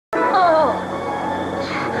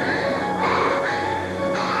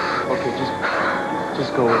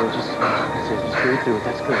Just go with it. That's it. Just carry through it.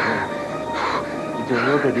 That's good. Yeah. You're doing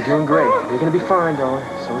real good. You're doing great. You're gonna be fine, darling.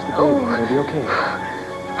 So is the baby. You're gonna be okay.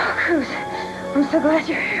 Cruz, I'm so glad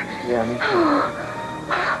you're here. Yeah, me too.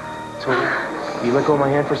 Tori, you let go of my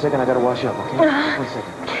hand for a second. I gotta wash up, okay? Just 1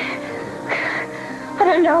 second. I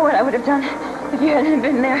don't know what I would have done if you hadn't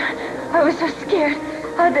been there. I was so scared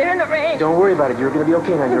out there in the rain. Don't worry about it. You're gonna be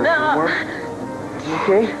okay now. You're No. You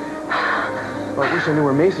okay? Well, I wish I knew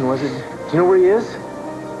where Mason was. Do you know where he is?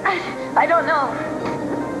 I don't know.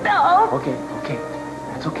 No. Okay.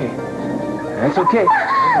 That's okay. That's okay.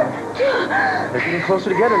 They're getting closer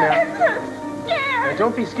together now. I'm so scared. Now,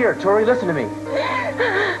 don't be scared. Tori, listen to me.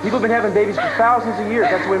 People have been having babies for thousands of years.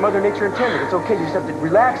 That's the way Mother Nature intended. It's okay. You just have to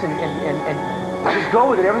relax and just go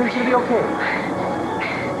with it. Everything's going to be okay.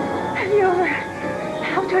 Have you ever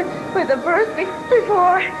helped with a birth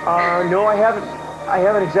before? No, I haven't. I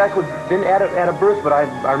haven't exactly been at a birth, but I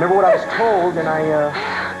remember what I was told, and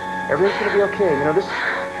everything's going to be okay. You know, this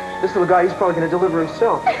little guy, he's probably going to deliver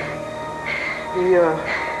himself.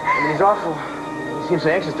 He's awful. He seems so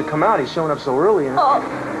anxious to come out. He's showing up so early. And Oh,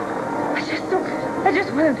 I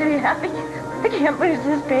just want to be happy. I can't lose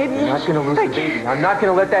this baby. You're not going to lose the baby. I'm not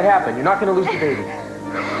going to let that happen. You're not going to lose the baby.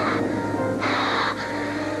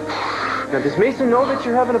 Now, does Mason know that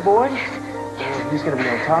you're having a boy? He's going to be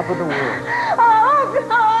on top of the world.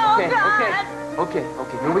 Oh, God. Okay,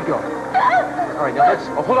 here we go. All right, now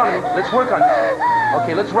hold on a minute. Let's work on this.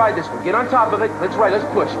 Okay, let's ride this one. Get on top of it. Let's ride, let's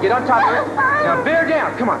push. Get on top of it. Now bear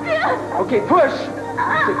down, come on. Okay, push.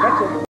 That's it.